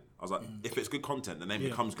content. I was like, if it's good content, the name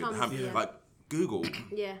becomes good. Like, Google.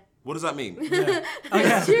 Yeah. What does that mean? Yeah.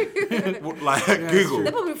 Like Google.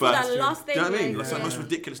 They probably put that last thing. Do you know what I mean? Yeah. It's the most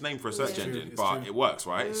ridiculous name for a search engine, but it works,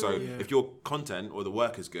 right? So if your content or the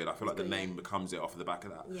work is good, I feel like the name becomes it off of the back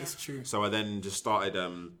of that. Yeah. It's true. So I then just started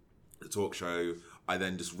the talk show. I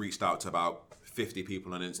then just reached out to about 50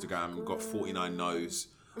 people on Instagram, got 49 no's.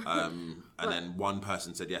 And then one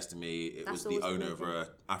person said yes to me. It was the owner of an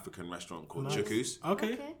African restaurant called Chuku's.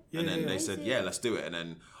 Okay. And then they said, yeah, let's do it. And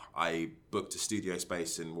then I booked a studio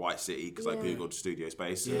space in White City because I Googled studio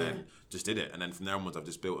space and then just did it. And then from there onwards, I've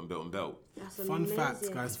just built and built and built. That's Fun amazing. facts,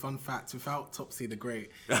 guys. Fun facts. Without Topsy the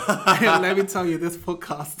Great, let me tell you, this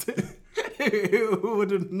podcast it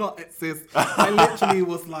would not exist. I literally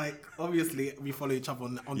was like, obviously, we follow each other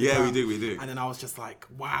on the ground. we do. And then I was just like,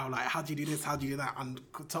 wow, like, how do you do this? How do you do that? And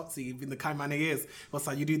Topsy, in the kind man he is, was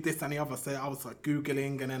like, you do this and the other. So I was like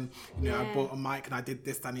Googling, and then I bought a mic and I did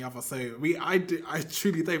this and the other. So I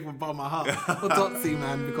truly thank from the bottom of my heart for Topsy,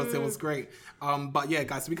 man, because it was great. But yeah,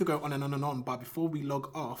 guys, we could go on and on and on. But before we log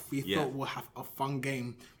off, we thought we'll have a fun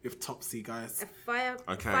game with Topsy, guys. A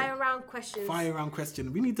fire round questions. Fire round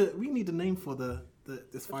question. We need a name for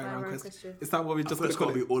this fire round question. Is that what we just? It's got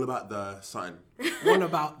to be all about the sign. all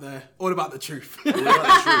about the truth. All about the truth.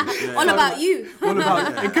 Yeah. All about you. All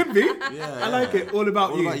about it could be. Yeah. I like it. All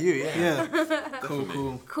about you. All about you. Yeah.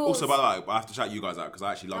 Cool. Also, by the way, I have to shout you guys out because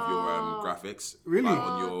I actually love your graphics. Really?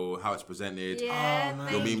 On your how it's presented. Yeah,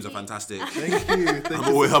 your memes are fantastic. Thank you.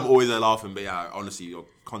 I'm always there laughing, but yeah, honestly, your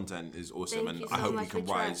content is awesome, and I hope we can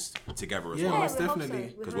rise together as well. Most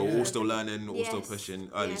definitely. Because we're all still learning, all still pushing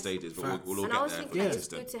early stages, but we'll all and get I was there. thinking it's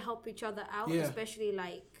good to help each other out, especially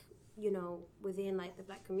like, within like the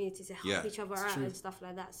black community, to help each other out and stuff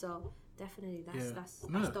like that. So definitely that's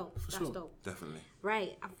dope. That's dope. Definitely.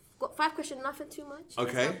 Right. I've got 5 questions, nothing too much.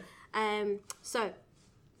 Okay. So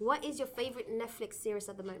what is your favorite Netflix series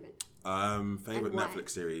at the moment? Favorite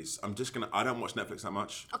Netflix series. I don't watch Netflix that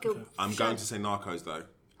much. Okay. I'm going to say Narcos though.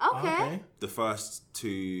 Okay. The first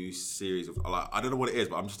 2 series of I don't know what it is,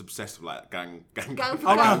 but I'm just obsessed with like gang films.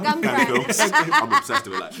 I'm obsessed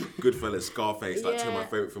with it, like Goodfellas, Scarface, like 2 of my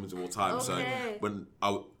favorite films of all time. So when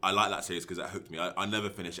I like that series because it hooked me. I never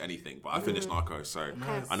finish anything, but I finished Narcos. So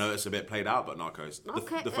I know it's a bit played out, but Narcos.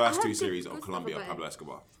 The first 2 series of Colombia, Pablo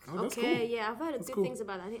Escobar. Cool. Yeah, I've heard good things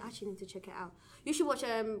about that. I actually need to check it out. You should watch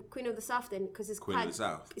Queen of the South then, because it's quite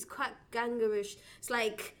gangerish. It's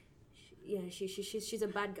like. Yeah, she's a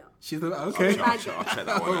bad girl. She's a okay. I'll check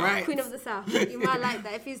that one out. Right. Queen of the South. You might like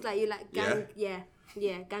that. It feels like you like gang.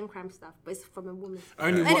 Yeah, gang crime stuff, but it's from a woman.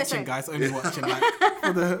 Only watching, guys. Only watching, like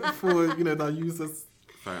for the users.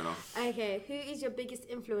 Fair enough. Okay, who is your biggest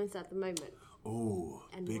influence at the moment? Oh,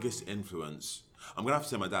 biggest influence. I'm gonna have to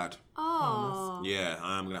say my dad. Oh. Yeah,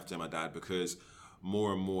 I am gonna have to say my dad because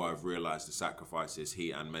more and more I've realised the sacrifices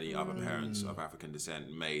he and many other parents of African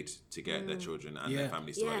descent made to get their children and their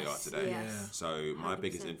families to where they are today. Yes. So my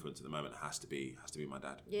biggest influence at the moment has to be my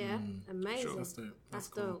dad. Yeah, amazing. Sure. That's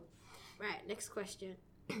dope. Right, next question.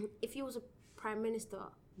 If you was a prime minister,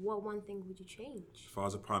 what one thing would you change? If I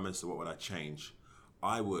was a prime minister, what would I change?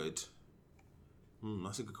 I would.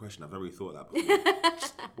 That's a good question. I've never really thought of that before.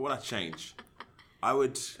 What would I change? I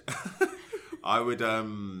would.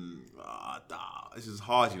 This is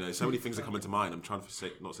hard, So many things are coming to mind. I'm trying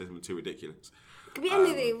to not say something too ridiculous. It could be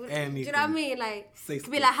anything. Do you know what I mean? Like, it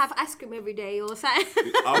could be like have ice cream every day or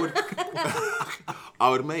something. I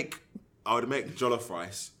would make jollof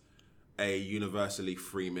rice a universally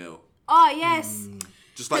free meal. Oh yes.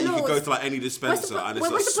 Just like you could go to like any dispenser and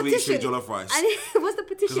it's like sweet jollof rice. What's the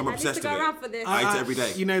petition? I'm obsessed I need to go with around for this. I eat it every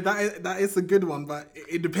day. That is a good one, but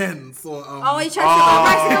it depends. Or, you trying to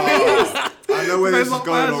rice? I know where this is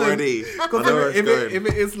going already. If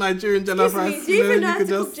it is Nigerian jollof rice, do you even know how to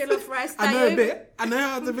cook jollof rice? I know a bit. I know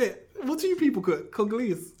how to bit. What do you people cook?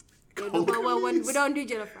 Congolese. Well, we don't do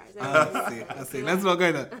jollof rice. I see. Let's not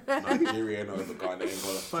go there. Nigerian or the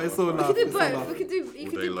Ghanaian. But it's all love. We could do both. You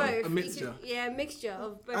could do both. A mixture. A mixture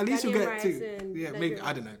of both. At least you get 2. Yeah, maybe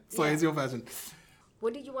I don't know. So it's your version.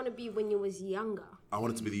 What did you want to be when you was younger? I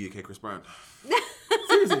wanted to be the UK Chris Brown.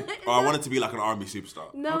 Seriously? I wanted to be like an R&B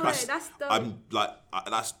superstar. No way, that's dope. I'm like,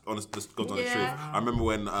 that's honest. This God's honest truth. I remember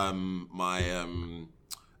when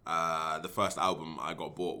the first album I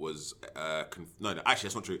got bought was actually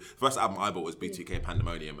that's not true. The first album I bought was B2K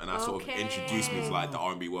Pandemonium, and that sort of introduced me to like the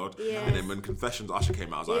R&B world. Yes. And then when Confessions Usher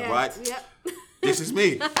came out, I was like, right, this is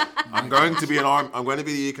me. I'm going to be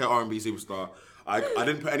the UK R&B superstar. I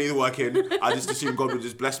didn't put any of the work in. I just assumed God would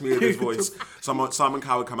just bless me with his voice. Simon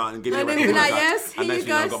Cowell would come out and give me a record. And next thing you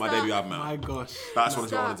know, I got my debut album out. My gosh. That's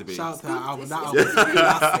what I wanted to be. Shout out to that album. That album is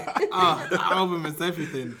classic. That album is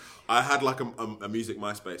everything. I had like a music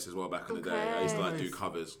MySpace as well back in the day. I used to like do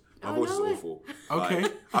covers. My voice is awful. Okay.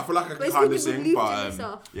 Like, I feel like I can kind of sing,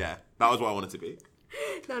 but yeah, that was what I wanted to be.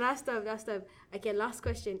 No, that's dope. Okay, last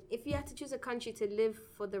question. If you had to choose a country to live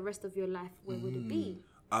for the rest of your life, where would it be?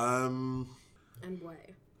 And why?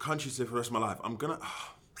 Country to live for the rest of my life. I'm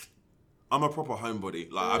a proper homebody.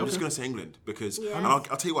 Like I'm just gonna say England because, and I'll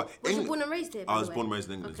tell you what. Was you born and raised here? I was born and raised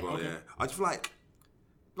in England as well. Okay. Yeah. I just feel like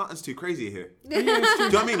nothing's too crazy here. Do you know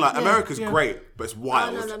what I mean? Like America's great, but it's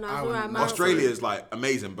wild. No. Australia is like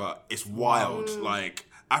amazing, but it's wild. Like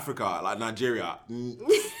Africa, like Nigeria,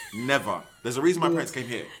 never. There's a reason my parents came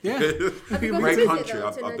here. Yeah. Great country.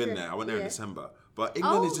 I've been there. I went there in December. But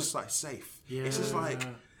England is just like safe. Yeah. It's just like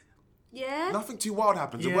nothing too wild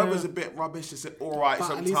happens. The weather's a bit rubbish. It's alright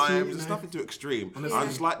sometimes. It's nothing too extreme. I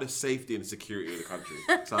just like the safety and the security of the country.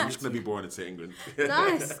 So I'm just going to be boring and say England.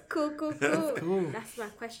 Nice. Cool. That's my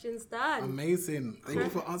questions done. Amazing. Thank you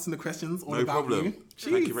for answering the questions all about problem. you.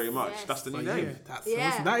 Thank you very much. Yes. That's the new name.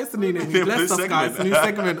 Awesome. That is the new name. You blessed us, guys. New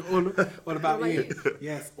segment all about you.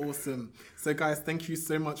 Yes, awesome. So, guys, thank you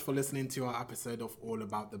so much for listening to our episode of All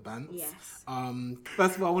About the Bants. Yes.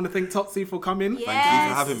 First of all, I want to thank Topsy for coming. Yes. Thank you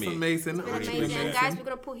for having me. It's amazing. Amazing. Guys, we're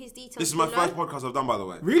going to put his details. This is my first podcast I've done, by the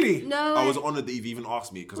way. Really? No. I was honoured that you've even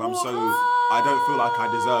asked me because I don't feel like I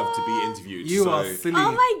deserve to be interviewed. You are silly.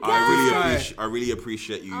 Oh my God. I really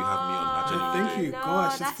appreciate you having me on. I genuinely Thank you. No,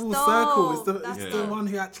 Gosh, it's full dope. circle. It's the one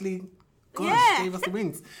who actually gave us the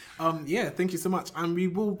wings. Thank you so much. And we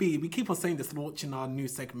keep on saying this, launching our new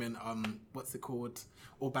segment, what's it called?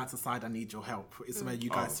 All Bants Aside, I Need Your Help. It's where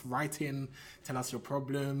you guys write in, tell us your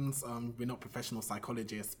problems. We're not professional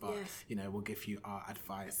psychologists, but we'll give you our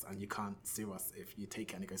advice, and you can't sue us if you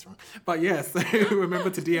take it and it goes wrong. But yes,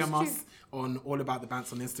 remember to DM us on All About the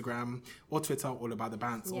Bants on Instagram or Twitter, All About the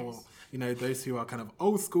Bants, or those who are kind of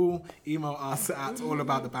old school, email us at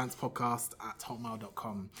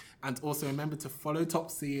allaboutthebantspodcast@hotmail.com. And also remember to follow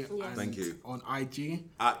Topsy Thank you. on IG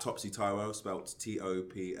at Topsy Taiwo, spelled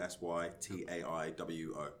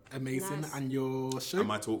TOPSYTAIWO. Amazing. Nice. And your show? And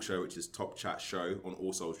my talk show, which is Top Chat Show on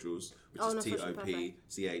all socials, which is TOPCHATSHOW.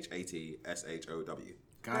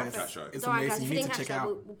 Guys, Chat show. It's amazing. You need to check it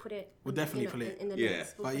out. We'll definitely put it. In the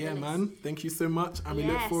links. We'll man, thank you so much. And we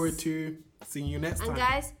look forward to seeing you next time. And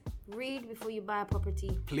guys, read before you buy a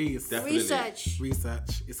property. Please. Definitely.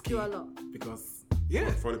 Research is key. Do a lot. Because,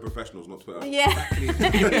 follow professionals, not Twitter. Yeah.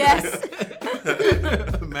 Exactly. Yes.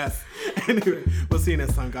 Mess. Anyway, we'll see you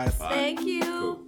next time, guys. Thank you. Cool.